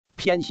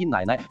偏心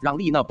奶奶让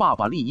丽娜爸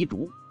爸立遗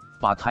嘱，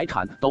把财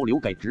产都留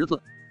给侄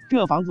子。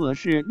这房子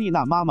是丽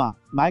娜妈妈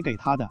买给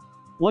她的，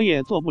我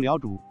也做不了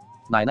主。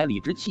奶奶理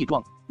直气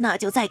壮，那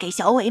就再给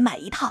小伟买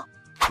一套。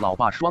老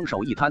爸双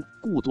手一摊，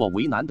故作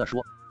为难地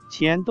说，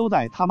钱都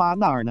在他妈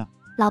那儿呢。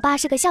老爸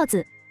是个孝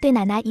子，对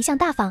奶奶一向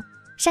大方，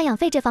赡养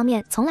费这方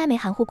面从来没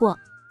含糊过。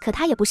可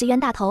他也不是冤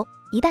大头，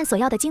一旦索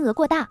要的金额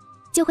过大，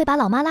就会把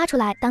老妈拉出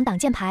来当挡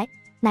箭牌。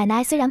奶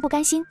奶虽然不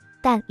甘心，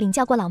但领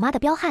教过老妈的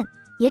彪悍，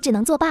也只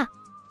能作罢。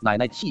奶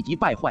奶气急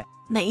败坏，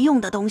没用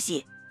的东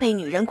西，被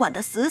女人管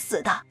得死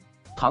死的。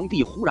堂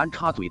弟忽然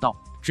插嘴道，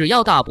只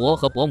要大伯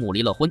和伯母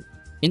离了婚，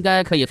应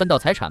该可以分到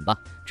财产吧，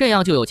这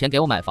样就有钱给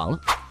我买房了。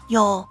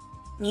哟，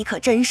你可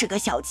真是个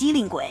小机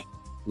灵鬼。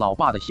老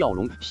爸的笑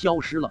容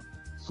消失了。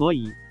所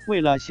以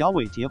为了小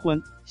伟结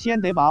婚，先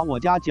得把我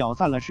家搅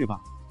散了是吧？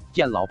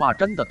见老爸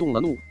真的动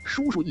了怒，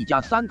叔叔一家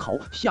3口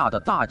吓得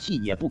大气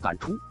也不敢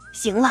出。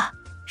行了，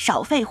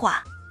少废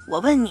话，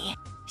我问你，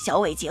小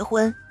伟结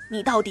婚，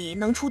你到底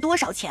能出多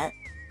少钱？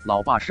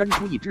老爸伸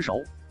出一只手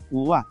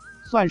，5万，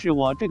算是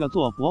我这个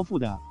做伯父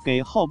的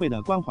给后辈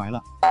的关怀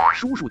了。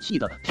叔叔气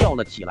得跳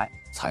了起来，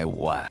才5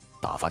万，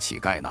打发乞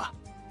丐呢？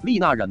丽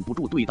娜忍不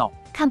住对道，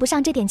看不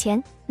上这点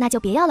钱，那就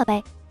别要了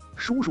呗。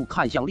叔叔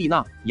看向丽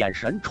娜，眼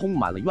神充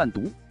满了怨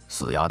毒。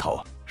死丫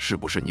头，是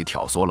不是你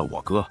挑唆了我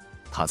哥？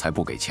他才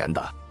不给钱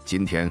的。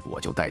今天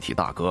我就代替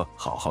大哥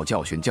好好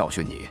教训教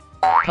训你。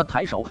他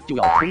抬手就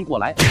要冲过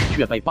来，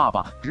却被爸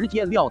爸直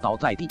接撂倒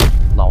在地。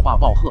老爸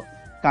暴喝，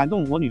感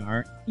动我女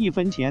儿，1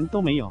分钱都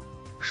没有。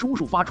叔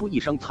叔发出一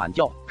声惨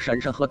叫，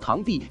婶婶和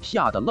堂弟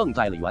吓得愣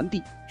在了原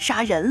地。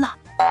杀人了！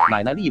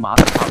奶奶立马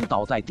躺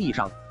倒在地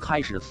上，开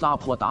始撒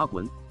泼打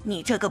滚。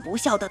你这个不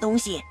孝的东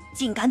西，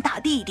竟敢打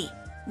弟弟！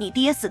你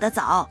爹死得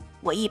早，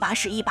我一把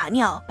屎一把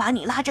尿把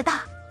你拉着大，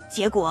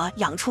结果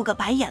养出个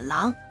白眼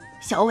狼。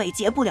小伟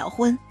结不了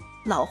婚，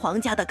老黄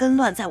家的根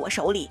乱在我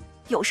手里，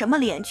有什么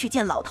脸去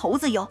见老头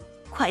子哟？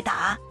快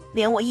打，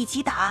连我一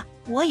起打，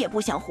我也不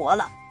想活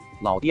了。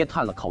老爹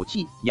叹了口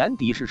气，眼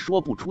底是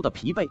说不出的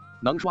疲惫。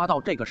能刷到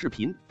这个视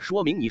频，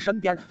说明你身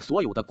边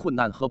所有的困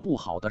难和不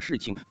好的事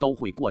情都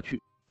会过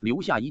去，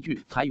留下一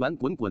句财源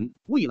滚滚，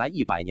未来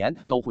100年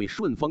都会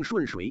顺风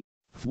顺水，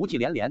福气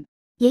连连。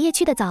爷爷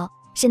去得早，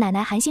是奶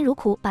奶含辛茹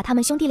苦把他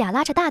们兄弟俩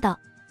拉扯大的，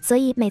所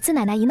以每次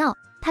奶奶一闹，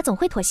他总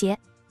会妥协。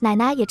奶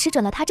奶也吃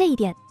准了他这一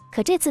点，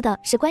可这次的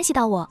是关系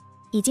到我，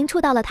已经触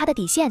到了他的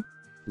底线。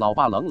老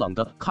爸冷冷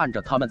地看着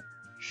他们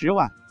，10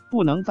万，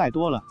不能再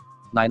多了。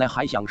奶奶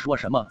还想说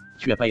什么，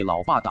却被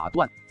老爸打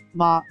断。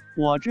妈，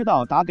我知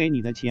道打给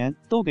你的钱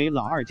都给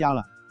老二家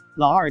了，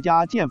老二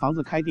家建房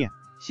子开店，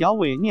小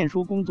伟念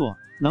书工作，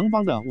能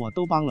帮的我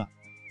都帮了。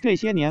这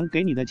些年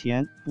给你的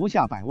钱不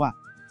下100万，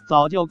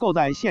早就够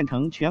在县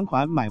城全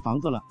款买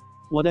房子了。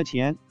我的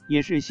钱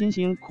也是辛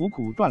辛苦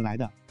苦赚来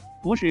的，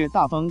不是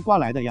大风刮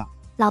来的呀。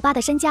老爸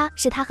的身家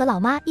是他和老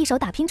妈一手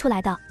打拼出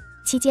来的，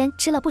期间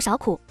吃了不少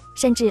苦，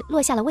甚至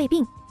落下了胃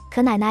病。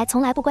可奶奶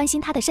从来不关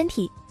心他的身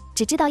体，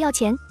只知道要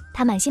钱，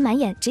他满心满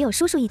眼只有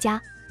叔叔一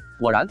家。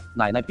果然，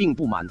奶奶并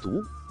不满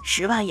足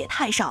，10万也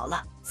太少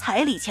了，彩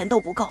礼钱都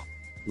不够。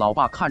老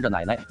爸看着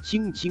奶奶，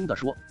轻轻地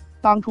说：“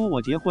当初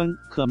我结婚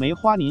可没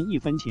花您1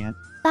分钱。”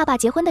爸爸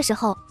结婚的时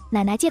候，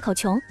奶奶借口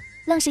穷，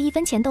愣是1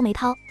分钱都没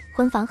掏，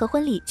婚房和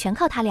婚礼全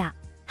靠他俩，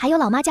还有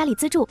老妈家里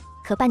资助。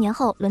可半年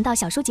后轮到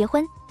小叔结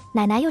婚，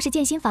奶奶又是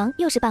建新房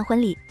又是办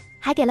婚礼，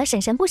还给了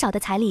婶婶不少的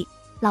彩礼。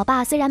老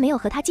爸虽然没有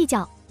和他计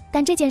较，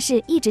但这件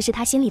事一直是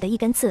他心里的一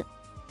根刺。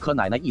可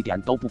奶奶一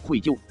点都不愧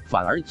疚，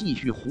反而继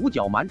续胡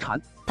搅蛮缠。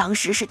当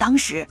时是当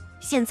时，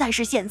现在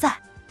是现在，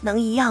能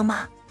一样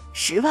吗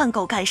？10万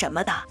够干什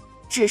么的？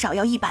至少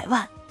要100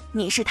万。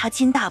你是他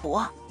亲大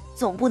伯，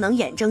总不能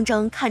眼睁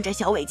睁看着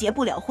小伟结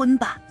不了婚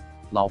吧？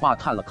老爸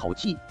叹了口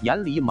气，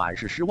眼里满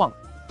是失望。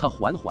他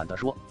缓缓地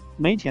说：“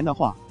没钱的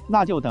话，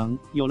那就等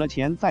有了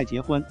钱再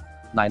结婚。”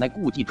奶奶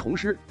故技重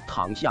施，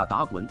躺下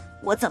打滚。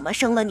我怎么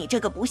生了你这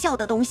个不孝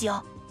的东西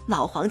哦？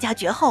老黄家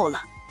绝后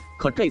了。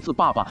可这次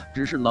爸爸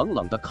只是冷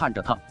冷地看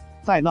着他，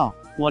再闹，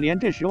我连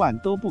这10万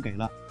都不给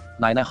了。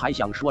奶奶还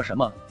想说什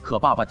么，可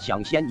爸爸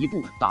抢先一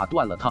步打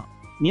断了他。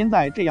您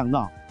再这样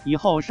闹，以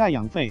后赡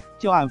养费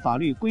就按法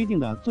律规定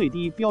的最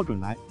低标准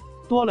来，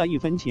多了1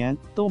分钱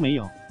都没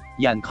有。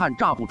眼看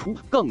榨不出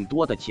更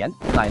多的钱，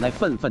奶奶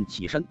愤愤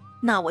起身，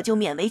那我就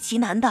勉为其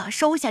难地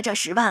收下这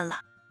10万了。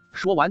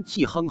说完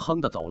气哼哼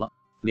地走了。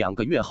2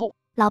个月后，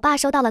老爸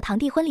收到了堂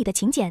弟婚礼的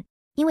请柬，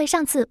因为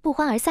上次不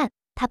欢而散，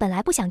他本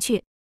来不想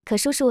去，可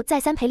叔叔再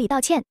三赔礼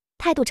道歉，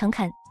态度诚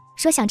恳，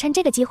说想趁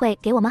这个机会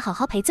给我们好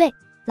好赔罪。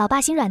老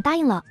爸心软答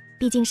应了，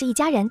毕竟是一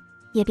家人，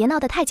也别闹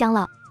得太僵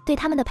了。对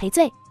他们的赔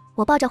罪，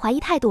我抱着怀疑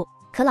态度，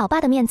可老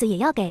爸的面子也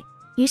要给，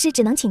于是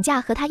只能请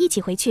假和他一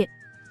起回去。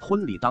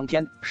婚礼当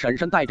天，婶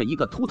婶带着一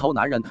个秃头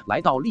男人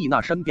来到丽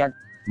娜身边，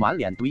满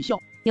脸堆笑。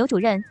刘主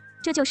任，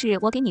这就是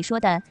我给你说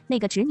的那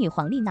个侄女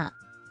黄丽娜。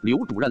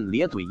刘主任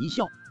咧嘴一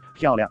笑，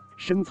漂亮，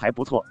身材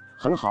不错，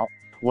很好，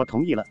我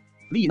同意了。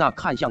丽娜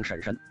看向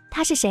婶婶，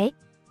他是谁？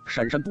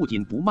婶婶不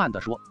紧不慢地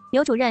说，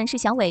刘主任是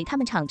小伟他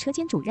们厂车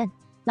间主任，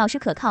老实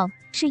可靠，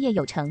事业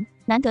有成，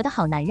难得的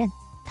好男人。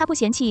他不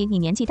嫌弃你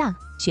年纪大，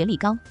学历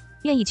高，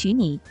愿意娶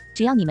你，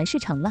只要你们事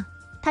成了，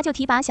他就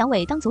提拔小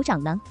伟当组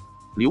长呢。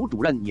刘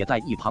主任也在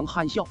一旁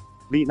憨笑。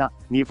丽娜，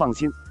你放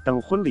心，等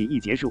婚礼一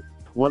结束，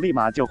我立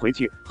马就回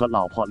去和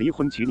老婆离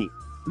婚娶你。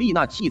丽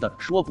娜气得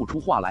说不出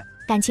话来。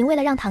感情为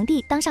了让堂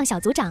弟当上小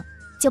组长，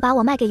就把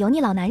我卖给油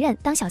腻老男人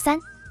当小三。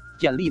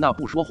见丽娜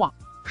不说话，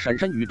婶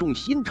婶语重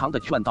心长地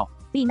劝道：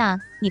丽娜，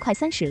你快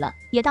30了，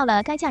也到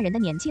了该嫁人的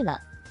年纪了，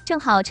正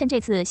好趁这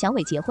次小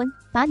伟结婚，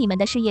把你们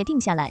的事业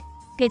定下来，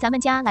给咱们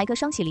家来个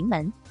双喜临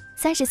门。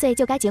30岁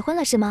就该结婚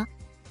了是吗？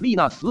丽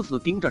娜死死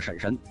盯着婶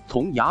婶，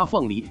从牙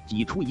缝里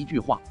挤出一句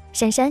话：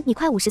婶婶，你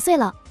快50岁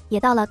了，也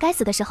到了该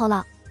死的时候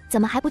了，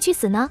怎么还不去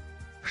死呢？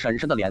婶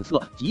婶的脸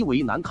色极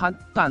为难堪，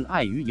但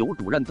碍于有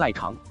主任在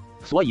场，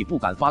所以不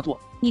敢发作。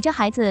你这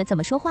孩子怎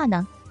么说话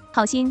呢？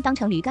好心当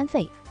成驴肝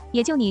肺，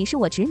也就你是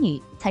我侄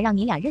女，才让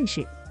你俩认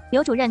识。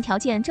刘主任条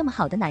件这么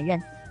好的男人，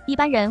一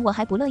般人我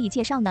还不乐意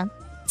介绍呢。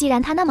既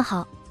然他那么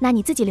好，那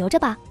你自己留着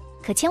吧，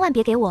可千万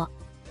别给我。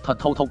他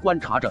偷偷观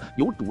察着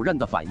有主任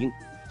的反应，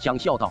想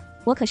笑道：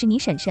我可是你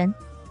婶婶，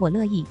我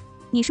乐意，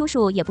你叔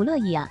叔也不乐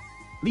意啊。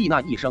丽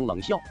娜一声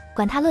冷笑：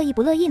管他乐意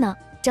不乐意呢，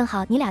正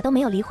好你俩都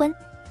没有离婚，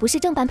不是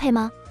正般配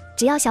吗？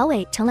只要小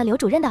伟成了刘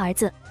主任的儿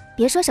子，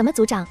别说什么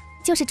组长，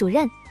就是主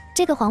任，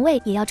这个皇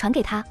位也要传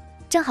给他。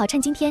正好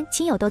趁今天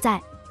亲友都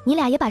在，你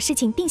俩也把事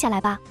情定下来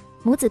吧，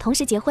母子同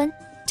时结婚，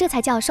这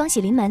才叫双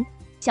喜临门。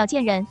小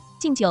贱人，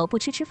敬酒不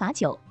吃吃罚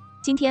酒，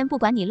今天不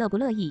管你乐不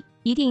乐意，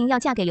一定要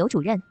嫁给刘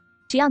主任。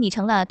只要你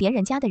成了别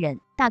人家的人，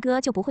大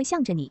哥就不会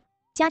向着你，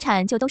家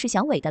产就都是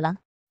小伟的了。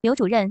刘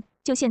主任，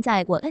就现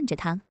在我摁着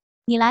他，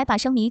你来把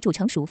生米煮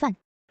成熟饭。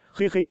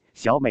嘿嘿，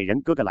小美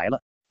人哥哥来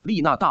了！丽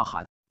娜大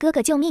喊：哥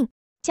哥救命！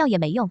叫也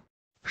没用。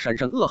婶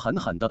婶恶狠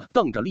狠地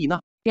瞪着丽娜，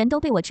人都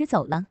被我支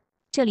走了，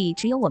这里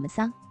只有我们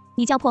仨，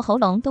你叫破喉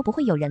咙都不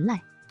会有人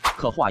来。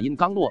可话音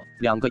刚落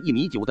，2个1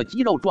米9的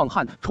肌肉壮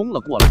汉冲了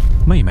过来。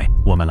妹妹，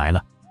我们来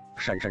了。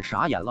婶婶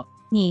傻眼了。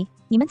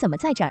你们怎么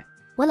在这儿？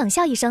我冷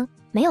笑一声，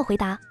没有回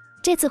答。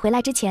这次回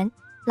来之前，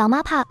老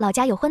妈怕老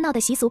家有婚闹的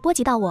习俗波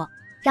及到我，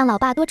让老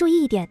爸多注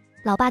意一点。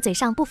老爸嘴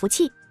上不服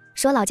气，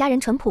说老家人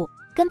淳朴，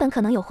根本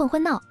可能有混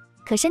婚闹，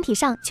可身体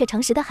上却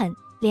诚实得很，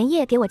连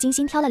夜给我精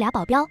心挑了2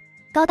保镖，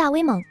高大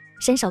威猛，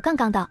身手杠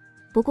杠的。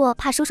不过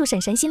怕叔叔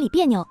婶婶心里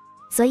别扭，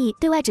所以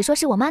对外只说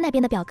是我妈那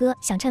边的表哥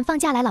想趁放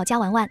假来老家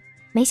玩玩。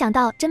没想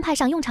到真派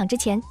上用场之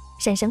前，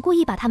婶婶故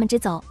意把他们支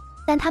走，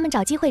但他们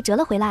找机会折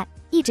了回来，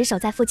一直守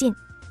在附近。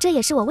这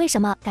也是我为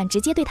什么敢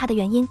直接对他的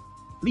原因。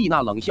丽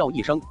娜冷笑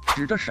一声，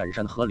指着婶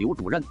婶和刘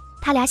主任：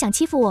他俩想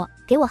欺负我，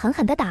给我狠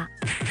狠地打。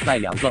在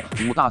2个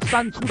5大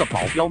3粗的保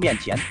镖面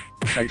前，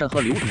婶婶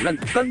和刘主任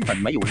根本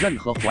没有任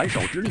何还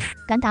手之力。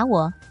敢打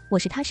我，我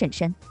是他婶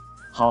婶。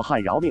好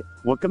汉饶命，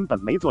我根本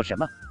没做什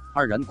么。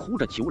2人哭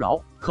着求饶，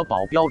可保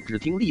镖只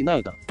听丽娜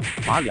的，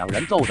把2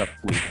人揍得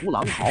鬼哭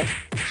狼嚎。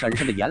婶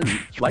婶的眼里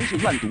全是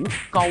怨毒，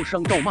高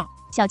声咒骂：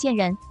小贱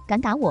人，敢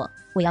打我，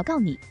我要告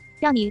你，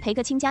让你赔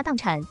个倾家荡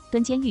产，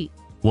蹲监狱。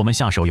我们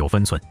下手有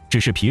分寸，只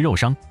是皮肉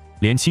伤，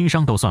连轻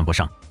伤都算不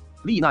上。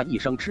丽娜一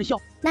声嗤笑：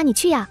那你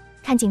去呀，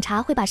看警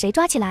察会把谁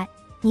抓起来。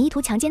你意图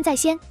强奸在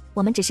先，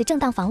我们只是正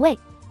当防卫，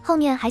后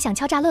面还想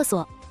敲诈勒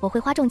索，我会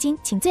花重金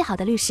请最好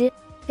的律师，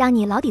让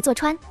你牢底坐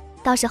穿。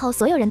到时候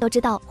所有人都知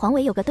道黄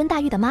伟有个蹲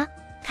大狱的妈，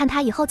看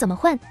他以后怎么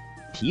混。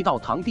提到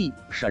堂弟，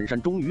婶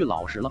婶终于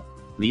老实了。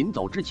临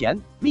走之前，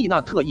丽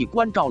娜特意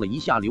关照了一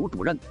下刘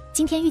主任：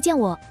今天遇见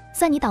我，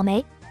算你倒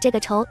霉，这个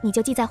仇你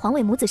就记在黄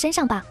伟母子身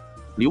上吧。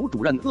刘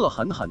主任恶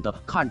狠狠地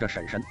看着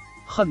婶婶，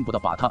恨不得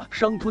把她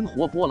生吞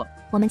活剥了。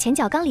我们前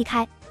脚刚离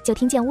开，就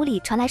听见屋里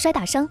传来摔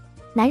打声、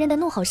男人的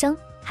怒吼声，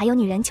还有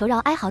女人求饶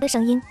哀嚎的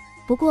声音。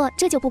不过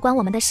这就不关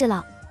我们的事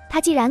了。他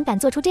既然敢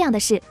做出这样的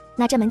事，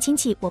那这门亲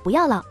戚我不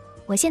要了。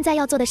我现在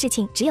要做的事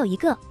情只有一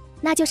个，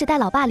那就是带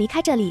老爸离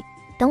开这里。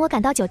等我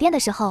赶到酒店的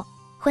时候，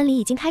婚礼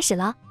已经开始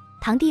了。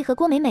堂弟和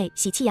郭美美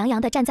喜气洋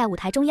洋地站在舞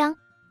台中央，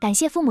感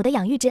谢父母的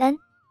养育之恩。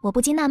我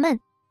不禁纳闷，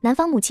男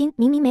方母亲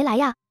明明没来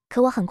呀，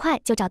可我很快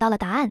就找到了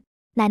答案。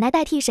奶奶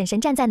代替婶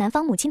婶站在男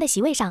方母亲的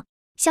席位上，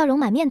笑容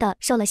满面地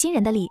受了新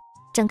人的礼，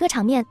整个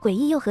场面诡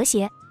异又和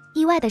谐。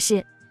意外的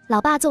是，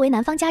老爸作为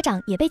男方家长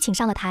也被请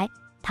上了台。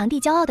堂弟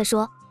骄傲地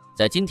说：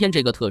在今天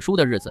这个特殊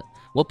的日子，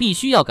我必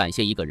须要感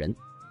谢一个人，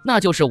那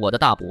就是我的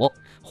大伯，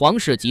黄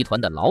氏集团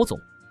的老总，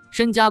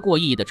身家过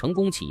亿的成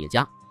功企业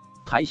家。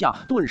台下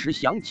顿时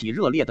响起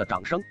热烈的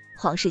掌声。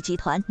黄氏集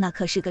团那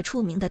可是个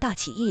出名的大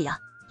企业呀，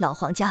老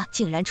黄家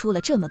竟然出了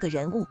这么个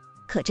人物，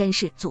可真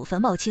是祖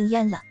坟冒青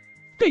烟了。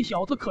这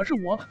小子可是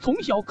我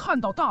从小看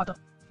到大的，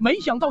没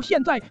想到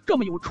现在这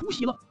么有出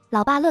息了。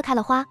老爸乐开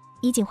了花，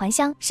衣锦还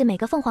乡是每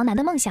个凤凰男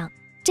的梦想，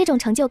这种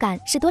成就感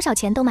是多少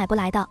钱都买不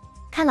来的。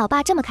看老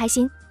爸这么开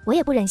心，我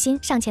也不忍心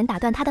上前打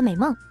断他的美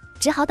梦，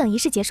只好等仪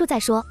式结束再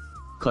说。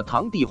可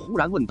堂弟忽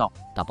然问道：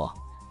大伯，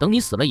等你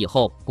死了以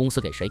后，公司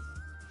给谁？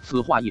此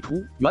话一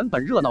出，原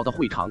本热闹的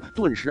会场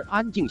顿时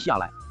安静下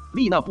来。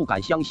丽娜不敢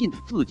相信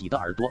自己的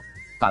耳朵，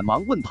赶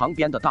忙问旁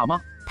边的大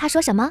妈：他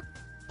说什么？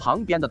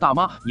旁边的大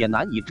妈也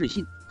难以置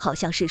信，好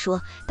像是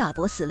说大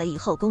伯死了以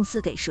后公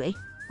司给谁。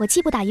我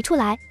气不打一处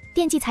来，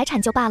惦记财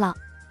产就罢了，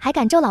还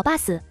敢咒老爸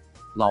死？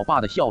老爸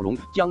的笑容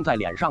僵在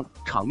脸上，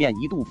场面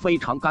一度非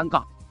常尴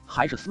尬。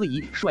还是司仪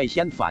率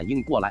先反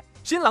应过来，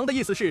新郎的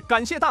意思是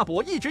感谢大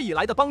伯一直以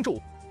来的帮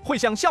助，会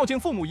像孝敬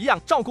父母一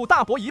样照顾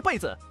大伯一辈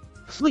子。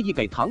司仪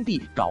给堂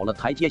弟找了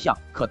台阶下，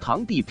可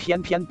堂弟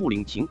偏偏不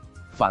领情，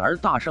反而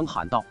大声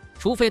喊道：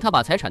除非他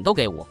把财产都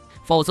给我，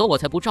否则我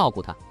才不照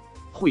顾他。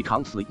会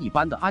场死一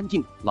般的安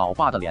静，老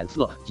爸的脸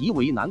色极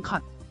为难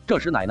看。这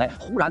时奶奶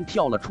忽然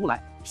跳了出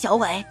来：小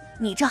伟，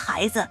你这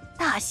孩子，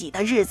大喜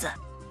的日子，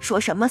说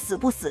什么死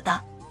不死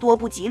的，多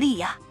不吉利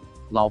呀！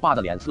老爸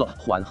的脸色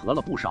缓和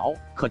了不少，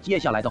可接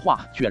下来的话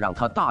却让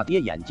他大跌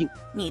眼镜。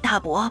你大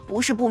伯不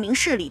是不明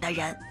事理的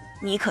人，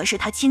你可是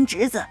他亲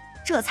侄子，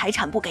这财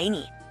产不给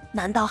你，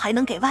难道还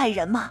能给外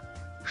人吗？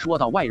说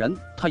到外人，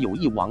他有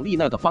意往丽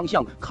娜的方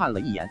向看了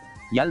一眼，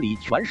眼里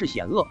全是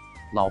险恶。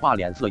老爸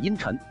脸色阴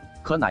沉，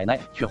可奶奶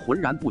却浑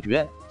然不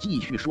觉，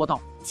继续说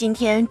道：今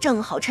天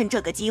正好趁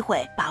这个机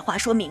会把话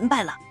说明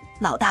白了，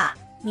老大，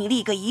你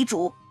立个遗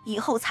嘱，以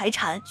后财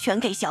产全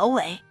给小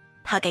伟，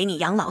他给你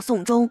养老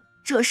送终，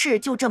这事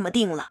就这么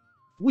定了。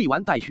未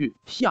完待续，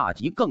下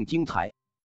集更精彩。